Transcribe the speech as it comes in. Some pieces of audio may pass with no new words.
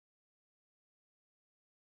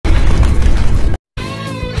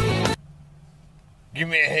Give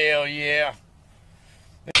me a hell yeah.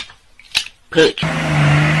 Pitch.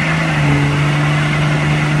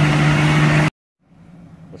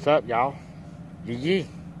 What's up, y'all? Yee.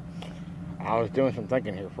 I was doing some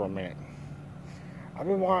thinking here for a minute. I've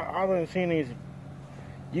been seeing these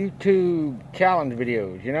YouTube challenge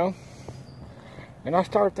videos, you know? And I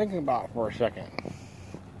started thinking about it for a second.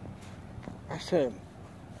 I said,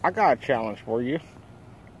 I got a challenge for you.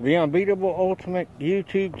 The Unbeatable Ultimate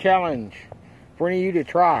YouTube Challenge for any of you to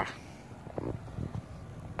try.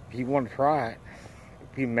 If you want to try it,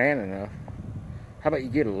 if you're man enough, how about you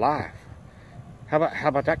get a life? How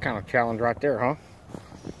about that kind of challenge right there, huh?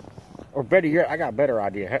 Or better yet, I got a better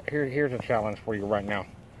idea. Here's a challenge for you right now.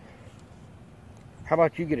 How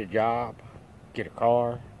about you get a job, get a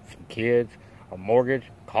car, some kids, a mortgage,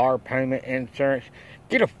 car payment, insurance.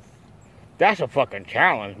 That's a fucking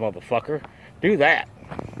challenge, motherfucker. Do that.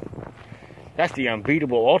 That's the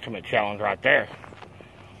Unbeatable Ultimate Challenge right there.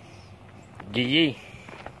 Yee.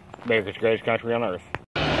 America's greatest country on earth.